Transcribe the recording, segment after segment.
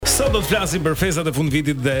Sot do të flasim për festat e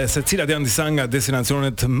fundvitit dhe se cilat janë disa nga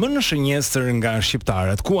destinacionet më në shënjestër nga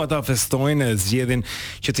shqiptarët, ku ata festojnë e zgjedhin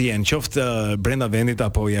që të jenë qoftë brenda vendit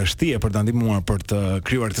apo jashtë për ta ndihmuar për të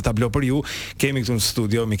krijuar këtë tablo për ju. Kemi këtu në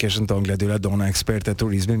studio mikeshën tonë Gladiola Dona, eksperte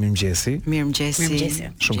turizmi. Mirëmëngjesi.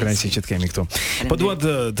 Mirëmëngjesi. Shumë kënaqësi që të kemi këtu. Po dua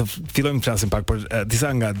të fillojmë të flasim pak për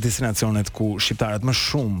disa nga destinacionet ku shqiptarët më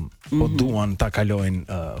shumë po duan ta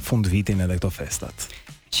kalojnë fundvitin edhe këto festat.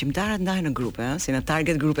 Shqiptarët ndahen në grupe, si në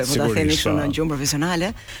target grupe, po ta themi kështu në gjuhë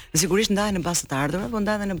profesionale, sigurisht ndahen në bazë të ardhurave, po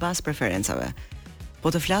ndahen në bazë preferencave.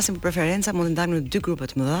 Po të flasim për preferenca, mund të ndajmë në dy grupe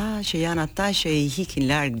të mëdha, që janë ata që i hikin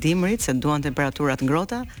larg dimrit, se duan temperaturat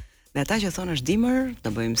ngrota, dhe ata që thonë është dimër,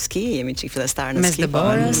 do bëjmë ski, jemi çik fillestar në ski,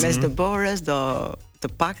 mes të borës, do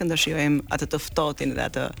të paktën do shijojmë atë të ftohtin dhe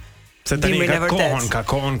atë se tani ka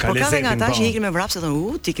kohën, ka lezetin. Po ka nga ata që ikin me vrapse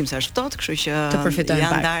thonë, tikim sa është ftohtë, kështu që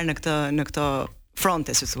janë ndarë në këto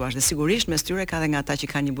fronte, si thua, dhe sigurisht mes tyre ka edhe nga ata që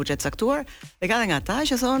kanë një buxhet caktuar, dhe ka edhe nga ata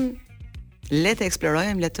që thonë le të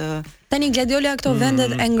eksplorojmë, le të Tani Gladiola, këto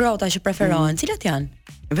vendet e ngrota që preferohen, cilat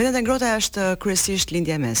janë? Vendet e ngrota është kryesisht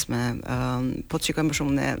lindja e mesme. Po të shikojmë për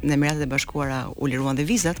shembull në Emiratet e Bashkuara u liruan dhe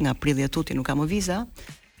vizat, nga prilli i tuti nuk ka më viza.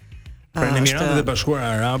 Pra në Emiratet e Bashkuara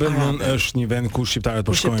Arabe është një vend ku shqiptarët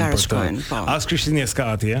po shkojnë për të. As Krishtinë ska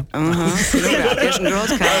atje. Është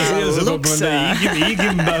ngrohtë ka luks.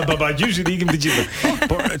 Ikim babagjyshit, ikim të gjithë.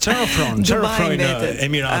 Por çfarë ofrojnë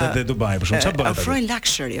Emiratet e Dubai për shkak çfarë bëhet? Ofrojnë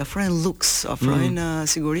luxury, ofrojnë luks, ofrojnë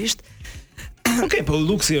sigurisht. Okej, po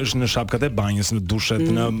luksi është në shapkat e banjës, në dushet,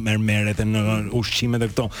 në mermeret, në ushqimet e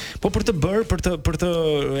këto. Po për të bërë, për të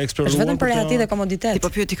eksploruar. Është vetëm për rehati dhe komoditet. Ti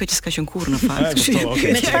po pyet dikë që s'ka qenë kurrë në fakt.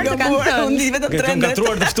 Me çfarë të kanë thënë? Unë di vetëm trendet.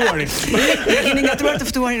 Gatruar të ftuarit. Keni gatruar të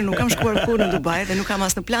ftuarin, nuk kam shkuar kurrë në Dubai dhe nuk kam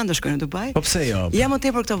as në plan të shkoj në Dubai. Po pse jo? Jam më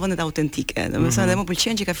tepër këto vendet autentike. Domethënë dhe më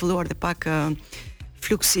pëlqen që ka filluar të pak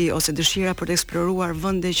fluksi ose dëshira për të eksploruar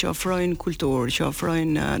vende që ofrojnë kulturë, që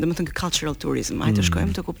ofrojnë, domethënë cultural tourism. Hajde të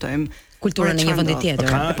shkojmë të kuptojmë kulturën në një vend tjetër.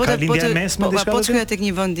 Po të shkoja tek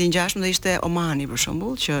një vend i ngjashëm, do ishte Omani për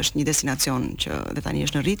shembull, që është një destinacion që dhe tani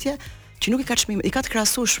është në rritje, që nuk i ka çmime, i ka të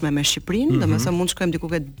krahasueshme me Shqipërinë, domethënë mund të shkojmë diku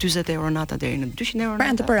ke 40 euro nata deri në 200 euro nata.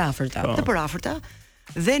 Pra të përafërta. Të përafërta.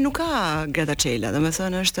 Dhe nuk ka gradaçela,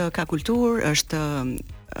 domethënë është ka kulturë, është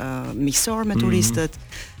miqësor me turistët.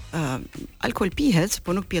 Alkool pihet,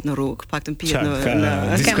 po nuk pihet në rrugë, paktën pihet në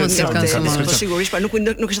po sigurisht, nuk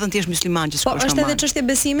është thënë ti je musliman që s'ka. Po është edhe çështje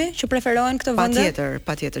besimi që preferohen këto vende?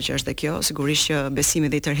 Patjetër që është dhe kjo, sigurisht që besimi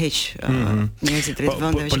dhe i tërheq njerëzit drejt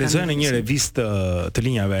vendeve. Po lexoj në një revistë të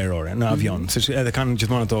linjave ajrore në avion, siç edhe kanë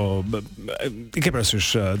gjithmonë ato i ke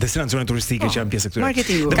parasysh destinacione turistike që janë pjesë këtyre.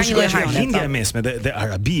 Marketingu. Ka një lindje e mesme dhe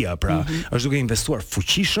Arabia, pra, është duke investuar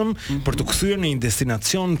fuqishëm për të kthyer në një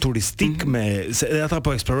destinacion turistik me edhe ata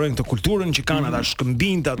po këtë kulturën që kanë ata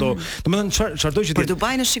shkëmbin ato. Domethënë çfarë do që për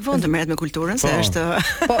Dubai në shikvon të merret me kulturën se është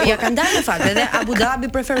po ja kanë dalë në fakt edhe Abu Dhabi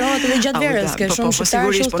preferohet edhe gjatë verës, që shumë shqiptarë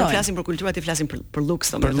sigurisht po flasim për kulturë, ti flasim për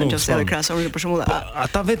luks, domethënë nëse edhe krahasohen për shembull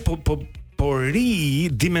ata vetë po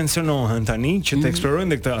ridimensionohen tani që të eksplorojnë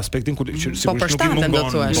dhe këtë aspektin që sigurisht nuk i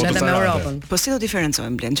mungon edhe me Europën. Po si do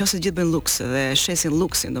diferencojmë blen? Nëse të gjithë bëjnë luks dhe shesin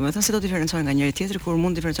luksin, domethënë si do diferencojnë nga njëri tjetri kur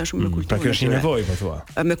mund të diferencojnë shumë me kulturën. Pra kjo është një nevojë po thua.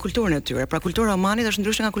 Me kulturën e tyre. Pra kultura e Omanit është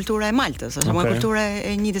ndryshe nga kultura e Maltës, është më kultura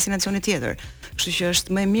e një destinacioni tjetër. Kështu që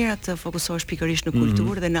është më e mirë të fokusohesh pikërisht në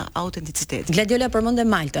kulturë dhe në autenticitet. Gladiola përmendë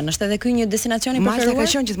Maltën, është edhe ky një destinacion i preferuar? Malta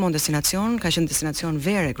ka qenë gjithmonë destinacion, ka qenë destinacion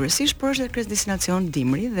vere kryesisht, por është edhe destinacion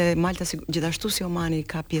dimri dhe Malta gjithashtu si Omani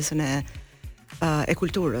ka pjesën e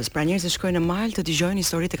kulturës. Pra njerëzit shkojnë në Maltë të dëgjojnë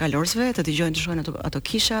historitë e kalorzve, të dëgjojnë të shohin ato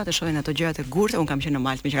kisha, të shohin ato gjërat e gurtë. Un kam qenë në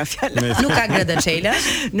Maltë me qira fjalë. Nuk ka gradaçela?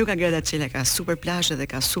 Nuk ka gradaçela, ka super plazhe dhe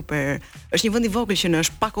ka super. Është një vend i vogël që në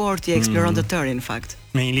pak orë ti eksploron të tërin në fakt.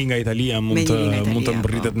 Me një linga Italia mund të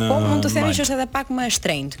mbërritet në. Po mund të themi që është edhe pak më e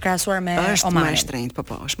shtrenjtë krahasuar me Omanin. Është më e shtrenjtë,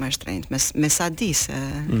 po, është më e shtrenjtë me sa di se.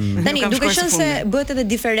 Tani duke qenë se bëhet edhe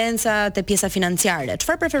diferenca te pjesa financiare.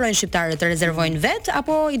 Çfarë preferojnë shqiptarët, të rezervojnë vet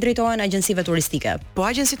apo i drejtohen agjencive turistike? Po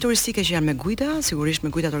agjenci turistike që janë me gujda, sigurisht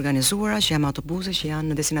me gujda të organizuara, që janë me autobuse, që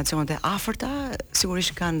janë në destinacionet e afërta,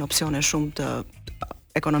 sigurisht kanë opsione shumë të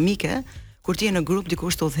ekonomike. Kur ti je në grup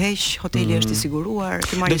dikush të udhëheq, hoteli është i siguruar,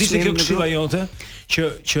 ti marrë çmim. Do të këshilla jote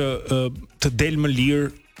që të del më lirë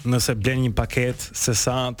nëse blen një paketë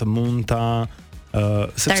sesa të mund ta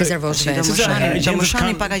ta rezervosh vetë. Do më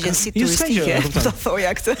shani pak agjenci turistike, po ta thoja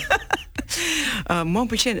këtë. Mua më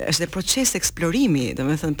pëlqen është procesi eksplorimi,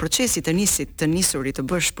 domethënë procesi të nisurit të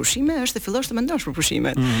bësh pushime është të fillosh të mendosh për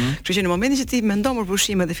pushimet. Kështu që në momentin që ti mendon për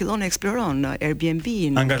pushime dhe fillon të eksploron në Airbnb,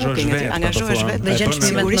 angazhohesh vetë dhe gjen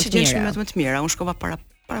çmimet më të mira. Unë shkova para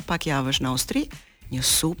pak javësh në Austri, një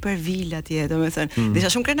super vila atje, domethënë. Isha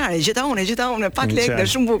shumë krenare, gjeta unë, pak lekë, dhe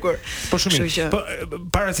shumë bukur. Po shumë mirë. Po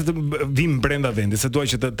para se të vim brenda vendit, se dua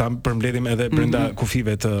që ta përmbledhim edhe brenda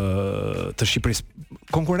kufive të Shqipërisë.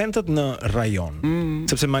 Konkurrentët në rajon,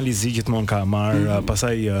 sepse Malizi gjithmonë ka marr,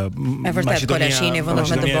 pastaj Maqedonia,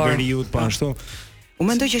 Veriut, po ashtu. Unë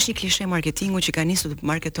mendoj që është një klishe marketingu që ka nisur të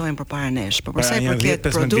marketojnë përpara nesh, por përsa i përket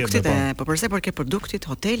produktit produktit,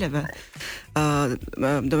 hoteleve,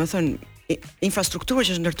 domethënë infrastrukturë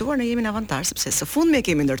që është ndërtuar, ne jemi në avantazh sepse së fundmi e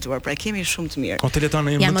kemi ndërtuar, pra kemi shumë të mirë. Hotelet tona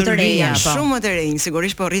janë më të reja, shumë më të rinj,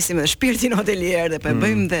 sigurisht po rrisim edhe shpirtin hotelier dhe po e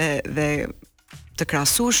bëjmë dhe të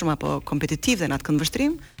krahasueshëm apo kompetitiv dhe në atë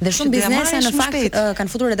këndvështrim. Dhe shumë biznese në fakt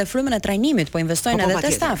kanë futur edhe frymën e trajnimit, po investojnë edhe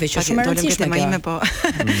te stafi, që shumë e rëndësishme kjo. Po,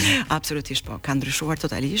 absolutisht po, ka ndryshuar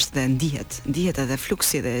totalisht dhe ndihet edhe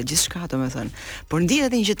fluksi dhe gjithçka, domethënë. Por ndihet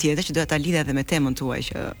edhe një gjë tjetër që doja ta lidha edhe me temën tuaj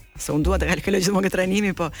që se unë dua të kalkuloj gjithmonë këtë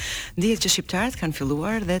trajnimi, po ndihet që shqiptarët kanë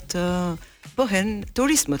filluar dhe të bëhen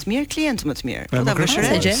turistë më të mirë, klientë më të mirë. Po ta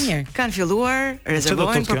vështirë. Kanë filluar,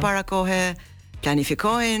 rezervojnë përpara kohe,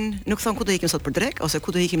 planifikojnë, nuk thon ku do ikim sot për drek ose ku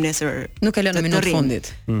do ikim nesër. Nuk e lënë në minutë fundit.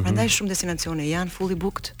 Prandaj shumë destinacione janë fully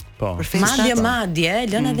booked. Për festat. Madje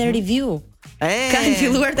lënë edhe review. Kanë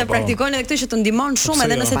filluar të praktikojnë edhe këtë që të ndihmon shumë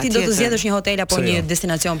edhe nëse ti do të zgjedhësh një hotel apo një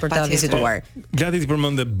destinacion për ta vizituar. Gladi ti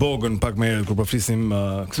përmendë Bogën pak më herët kur po flisim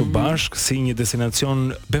këtu bashk si një destinacion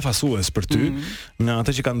befasues për ty në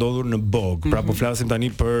atë që ka ndodhur në Bog. Pra po flasim tani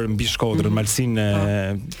për mbi Shkodrën, malsinë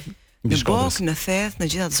në Bog, në Theth, në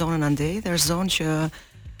gjithë atë zonën andej, dhe është zonë që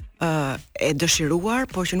e dëshiruar,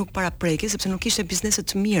 por që nuk parapreki sepse nuk kishte biznese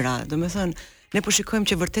të mira. Domethënë, ne po shikojmë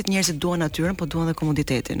që vërtet njerëzit duan natyrën, po duan edhe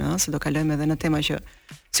komoditetin, ëh, se do kalojmë edhe në tema që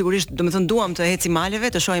sigurisht, domethënë duam të ecim maleve,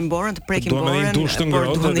 të shohim borën, të prekim borën,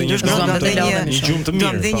 por duam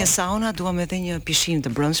edhe një sauna, duam edhe një pishinë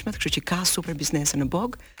të brendshme, kështu që ka super biznese në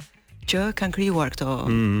Bog që kanë krijuar këto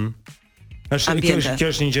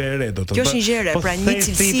Kjo është një gjë e re, do të thotë. Kjo është një gjë e re, pra një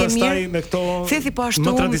cilësi e mirë. Me këto Thethi po ashtu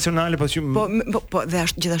më tradicionale, po dhe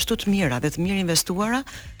është gjithashtu të mira dhe të mirë investuara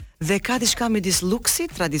dhe ka diçka midis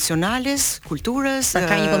luksit, tradicionales, kulturës,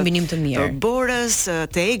 ka një kombinim të mirë. Të borës,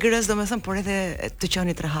 të egrës, domethënë, por edhe të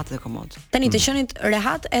qenit rehat dhe komod. Tani të qenit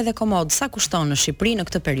rehat edhe komod, sa kushton në Shqipëri në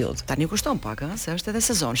këtë periudhë? Tani kushton pak, se është edhe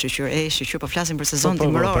sezon, shqyr po flasim për sezon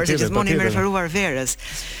dimëror, se gjithmonë jemi referuar verës.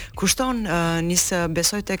 Kushton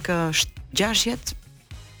besoj tek 60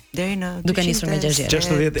 deri në duke nisur me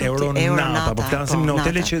 60 euro nata, po flasim në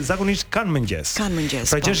hotele që zakonisht kanë mëngjes.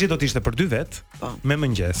 Pra 60 do të ishte për 2 vet me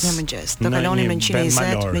mëngjes. Me mëngjes. Do kalonin në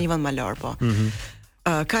 120 në një vend malor, po.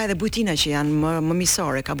 Ka edhe bujtina që janë më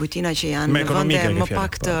misore, ka bujtina që janë në vende më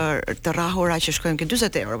pak të rrahura që shkojnë ke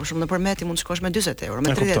 40 euro, por shumë nëpër meti mund të shkosh me 40 euro, me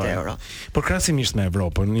 30 euro. Por krahasimisht me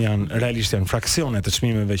Evropën, realisht janë fraksione të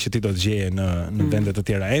çmimeve që ti do të gjeje në vende të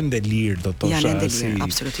tjera, ende lirë do të thosha. Janë ende lirë,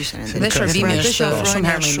 absolutisht janë ende lirë. Dhe shërbimi është shumë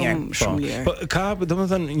herë më mirë. Shumë lirë. Po ka,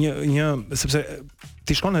 domethënë një sepse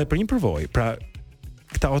ti shkon edhe për një përvojë, pra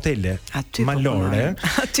këta hotele malore,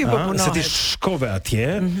 aty po punohet. Se ti shkove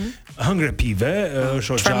atje, hëngre pive,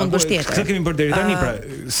 shoqaku. Këtë kemi bërë deri tani, pra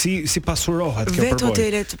si pasurohet kjo përvojë. Vetë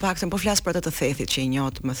hotelet, paktën po flas për atë të Thethit që i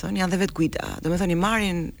njoh, domethënë, janë dhe vet guida. Domethënë i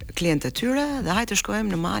marrin klientë e tyre dhe hajtë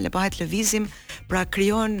shkojmë në mal, apo hajtë lëvizim, pra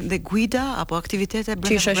krijojnë dhe guida apo aktivitete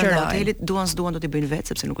brenda hotelit, duan s'duan do t'i bëjnë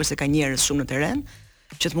vetë sepse nuk është se ka njerëz shumë në terren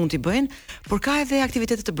që të mund t'i bëjnë, por ka edhe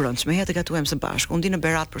aktivitete të brendshme, ja të gatuajmë së bashku. Unë di në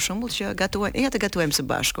Berat për shembull që ja të gatuajmë së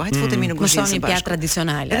bashku. Hajtë futemi në kuzhinë së bashku. Pjatë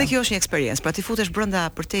tradicionale. Edhe kjo është një eksperiencë, pra ti futesh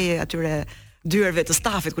brenda përtej atyre dyerve të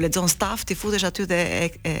stafit, ku lexon staf, ti futesh aty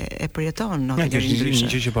dhe e përjeton në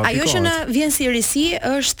ndryshme. Ajo që na vjen si risi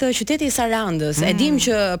është qyteti i Sarandës. E dim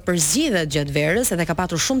që përzgjidhet gjatë verës, edhe ka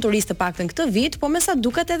patur shumë turistë të paktën këtë vit, po me sa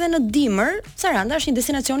duket edhe në dimër, Saranda është një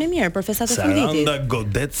destinacion i mirë për festat e fundvitit. Saranda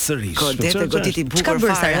godet sërish. Godet i bukur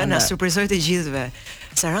fare, na surprizoi të gjithëve.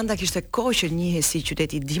 Saranda kishte kohë që njihej si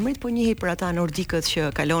qyteti i dimrit, po njihej për ata nordikët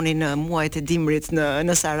që kalonin muajt e dimrit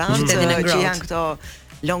në Sarandë, që janë këto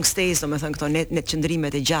long stays, domethënë këto net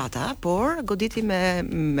qëndrimet e gjata, por goditi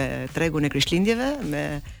me tregun e Krishtlindjeve,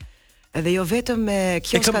 edhe jo vetëm me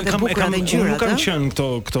kioskat e bukura dhe ngjyrat. Nuk kam qenë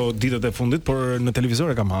këto ditët e fundit, por në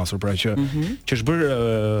televizor e kam hasur, pra që është bërë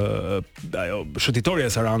ajo shëtitoria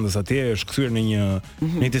e Sarandës atje, është kthyer në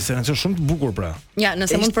një destinacion shumë të bukur, pra. Ja,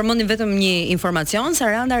 nëse mund të përmendim vetëm një informacion,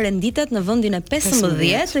 Saranda renditet në vendin e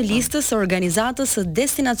 15 të listës së organizatës së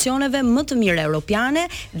destinacioneve më të mira europiane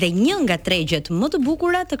dhe një nga tregjet më të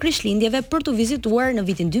bukura të Krishtlindjeve për të vizituar në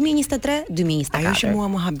vitin 2023-2024. Ajo që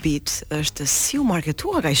mua më habit është si u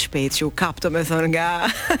marketua kaq shpejt, u kap, domethënë nga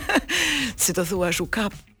si të thuash, u kap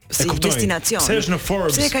si destinacion. Se është në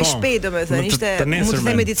Forbes. Se ka shpejt, domethënë, ishte mund të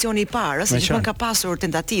them edicioni i parë, se gjithmonë ka pasur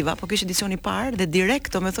tentativa, por kishte edicioni i parë dhe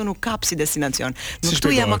direkt domethënë u kap si destinacion. Nuk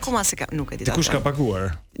këtu jam akoma se nuk e di. Kush ka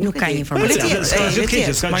paguar? Nuk ka informacion.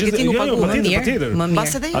 Marketingu paguar më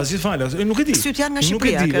mirë. Asgjë fal, nuk e di. Syt janë nga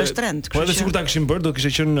Shqipëria, që është trend. Po edhe sikur ta kishim bërë, do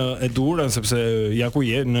kishte qenë e duhur, sepse ja ku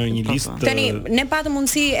je në një listë. Tani ne patëm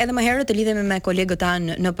mundësi edhe më herët të lidhemi me kolegët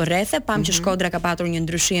tanë në përrethë, pam që Shkodra ka patur një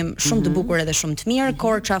ndryshim shumë të bukur edhe shumë të mirë,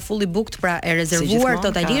 Korça fully booked, pra e rezervuar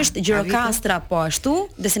totalisht, Gjirokastra po ashtu,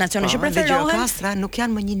 destinacione që preferohen. Gjirokastra nuk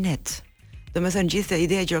janë më një net. Domethënë gjithë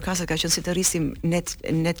ideja e Gjirokastrat ka qenë si të rrisim net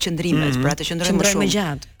qëndrimet, pra të qëndrojmë më shumë.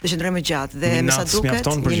 Të qëndrojmë më gjatë dhe me sa duket,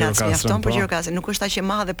 një natë mjafton për Gjirokastrin. Nuk është aq e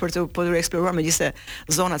madhe për të eksploruar megjithëse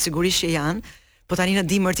zonat sigurisht që janë, po tani në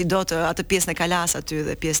dimër ti do të atë pjesën e Kalas aty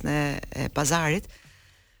dhe pjesën e pazarit.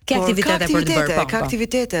 Ka aktivitete për të bërë, ka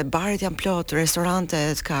aktivitete, baret janë plot,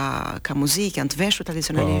 restorantet, ka muzikë, janë të veshur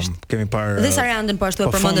tradicionalisht. Kemi parë. Dhe Sarandën po ashtu e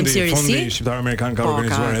përmendëm si risi. Fondi shqiptar amerikan ka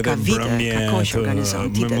organizuar edhe mbrëmje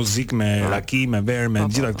me muzikë, me raki, me verë, me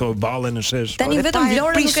gjitha këto balle në shesh. Tani vetëm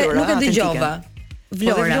Vlora nuk e dëgjova.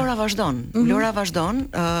 Vlora vazhdon.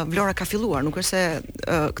 Vlora ka filluar, nuk është se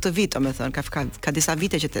këtë vit, domethënë, ka disa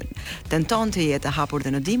vite që tenton të jetë e hapur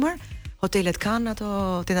dhe në dimër. Hotelet kanë ato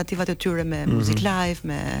tentativat e tyre me muzik live,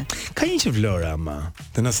 me ka një që Vlora ama.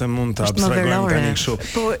 Të nëse mund të abstrahojmë tani kështu.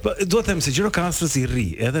 Po duhet të them se Gjirokastrës i rri,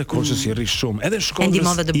 edhe Korçës i rri shumë, edhe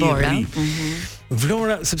Shkodrës i rri.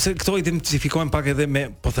 Vlora, sepse këto identifikohen pak edhe me,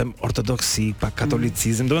 po them, ortodoksi, pak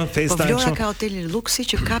katolicizëm, domethënë festa kështu. Po Vlora ka hotelin luksi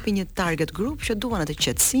që kapi një target group që duan atë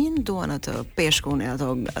qetësinë, duan atë peshkun e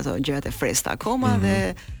ato gjërat e freskëta akoma dhe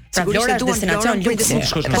pra Vlora është destinacion luksi,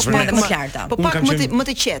 ka shumë më të larta. Po pak më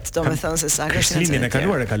të qetë, domethënë se sa është. Lindjen e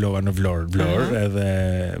kaluar e kalova në Vlorë, edhe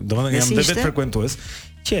domethënë jam vetë frekuentues.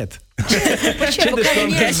 Qet. Po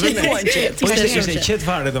ishte qet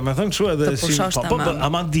fare, domethënë kështu edhe si po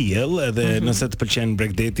ama diell, edhe nëse të pëlqen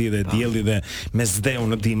bregdeti dhe dielli dhe me zdeu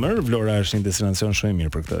në dimër, Vlora është një destinacion shumë i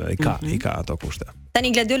mirë për këtë. I ka ato kushte.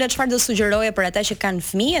 Tani Gladiola, çfarë do sugjeroje për ata që kanë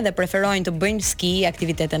fëmijë dhe preferojnë të bëjnë ski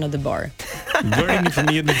aktivitete në dëbor? Bëni një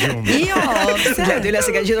fëmijë në gjumë. Jo, Gladiola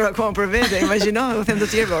se ka gjetur akoma për vete, imagjino, u them të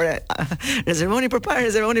tjerë, ore. Rezervoni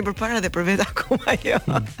përpara dhe për vete akoma jo.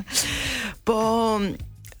 Po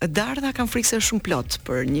Dardha kanë frikë se është shumë plot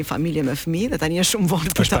për një familje me fëmijë dhe tani është shumë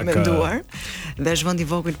vonë për ta menduar dhe është vend i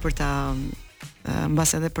vogël për ta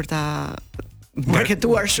mbas edhe për ta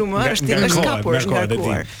marketuar shumë, është kapur, është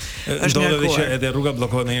ngarkuar. Është ndodhe që edhe rruga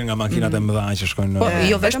bllokohet ndonjëherë nga makinat e mëdha që shkojnë në. Po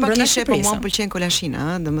jo vetëm brenda Shqipërisë, po mua m'pëlqen Kolashina,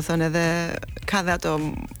 domethënë edhe ka dhe ato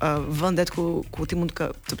vendet ku ti mund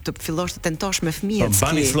të fillosh të tentosh me fëmijët.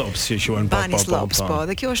 Bunny slopes që quhen po.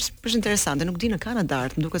 Dhe kjo është interesante, nuk di në Kanada,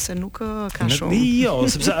 më duket se nuk ka shumë. Jo,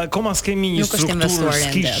 sepse akoma s'kemi një strukturë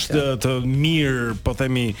skish të mirë, po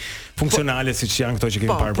themi funksionale siç janë këto që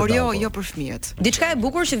kemi parë. Por jo për fëmijët. Diçka e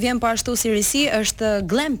bukur që vjen po ashtu si risi është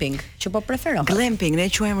glamping, që po preferon. Glamping, ne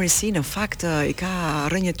quajmë risi, në fakt i ka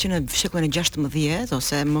rrënjët që në shekullin e 16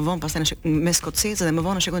 ose më vonë pastaj në me skocezët dhe më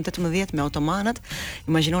vonë në shekullin 18 me otomanët.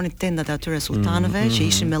 Imagjinoni tendat e atyre sultanëve që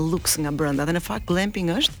ishin me luks nga brenda. Dhe në fakt glamping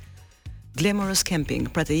është glamorous camping,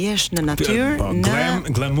 pra të jesh në natyrë,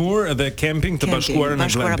 në glamour dhe camping të bashkuara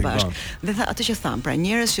në glamping. Dhe atë që tham, pra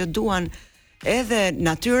njerëz që duan edhe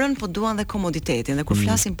natyrën, po duan dhe komoditetin. Dhe kur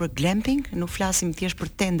flasim për glamping, nuk flasim thjesht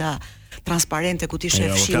për tenda transparente ku ti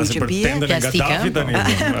shef shiun që bie, plastike.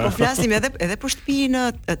 Po flasim edhe për shtëpi në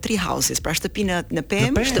tree houses, pra shtëpi në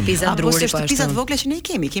pemë, shtëpiza druri, po shtëpiza të vogla që ne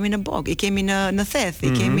kemi në bog, i kemi në theth,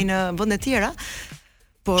 i kemi në vende të tjera.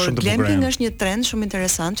 Por glamping është një trend shumë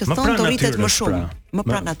interesant që thonë do rritet më shumë,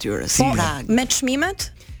 më pranë natyrës. Me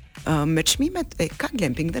çmimet? Me çmimet ka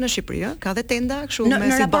glamping dhe në Shqipëri, ka dhe tenda kështu me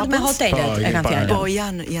raport me hotelet, e kanë fjalën. Po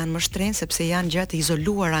janë më shtrenjtë sepse janë gjëra të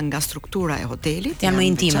izoluara nga struktura e hotelit, janë më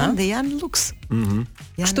intime dhe janë luks.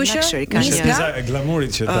 Kështu që nis nga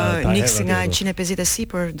glamurit që ta nis nga 150 e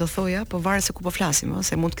sipër, do thoja, po varet se ku po flasim,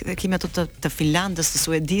 se mund të kemi ato të Finlandës, të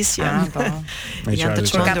Suedis, janë të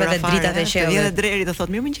çmendura edhe dritat e qellit. Edhe dreri të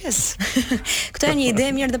thotë mirëmëngjes. Këtë është një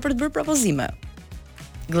ide e mirë edhe për të bërë propozime.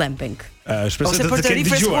 Glamping. Ose për të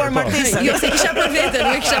rifreskuar martesën. Jo, se kisha për veten,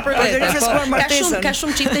 nuk kisha për veten. Rifreskuar martesën. Ka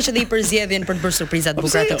shumë çifte që dhe i përzgjedhin për të bërë surpriza të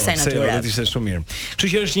bukura të kësaj natyre. Do të ishte shumë mirë.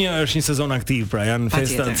 Kështu që është një sezon aktiv, pra janë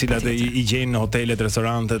festa të cilat i gjejnë në hotelet,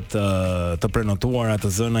 restorantet të prenotuara,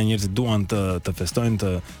 të zëna, njerëzit duan të festojnë,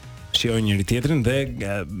 të shijojnë njëri tjetrin dhe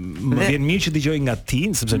më vjen mirë që dëgjoj nga ti,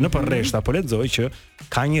 sepse në përreshtë apo lexoj që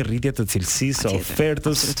ka një rritje të cilësisë së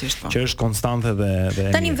ofertës që është konstante dhe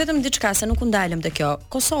tani vetëm diçka se nuk u ndalëm te kjo.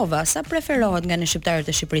 Kosova sa preferohet nga ne shqiptarët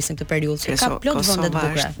e Shqipërisë në këtë periudhë? Ka plot vende të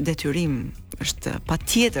bukura. Detyrim është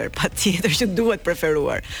patjetër që duhet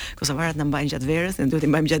preferuar. Kosovarët na mbajnë gjatë verës, ne duhet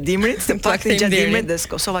i mbajmë gjatë dimrit, të paktën gjatë dimrit, dhe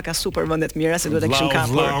Kosova ka super vende të mira, se duhet të kishim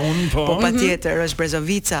kapur. Po patjetër, është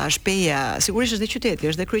Brezovica, është Peja, sigurisht është dhe qyteti,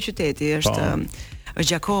 është dhe kryeqyteti, është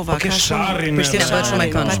Gjakova, ka shumë shumë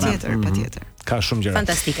e këndshme. Patjetër. Ka shumë gjëra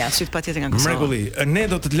fantastike. Syt patjetër nga Kosova. Mrekulli, ne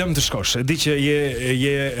do të të lëmë të shkosh. E di që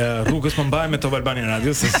je rrugës po mbaj me Top Albania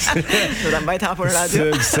Radio, se do ta mbaj të hapur radio.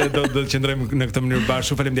 Se do të qëndrojmë në këtë mënyrë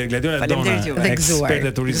bashkë. Faleminderit Gladiona, dona ekspert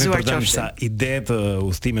e turizmit për dhënë sa ide të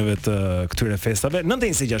udhëtimeve të këtyre festave.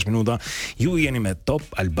 9:26 minuta. Ju jeni me Top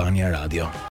Albania Radio.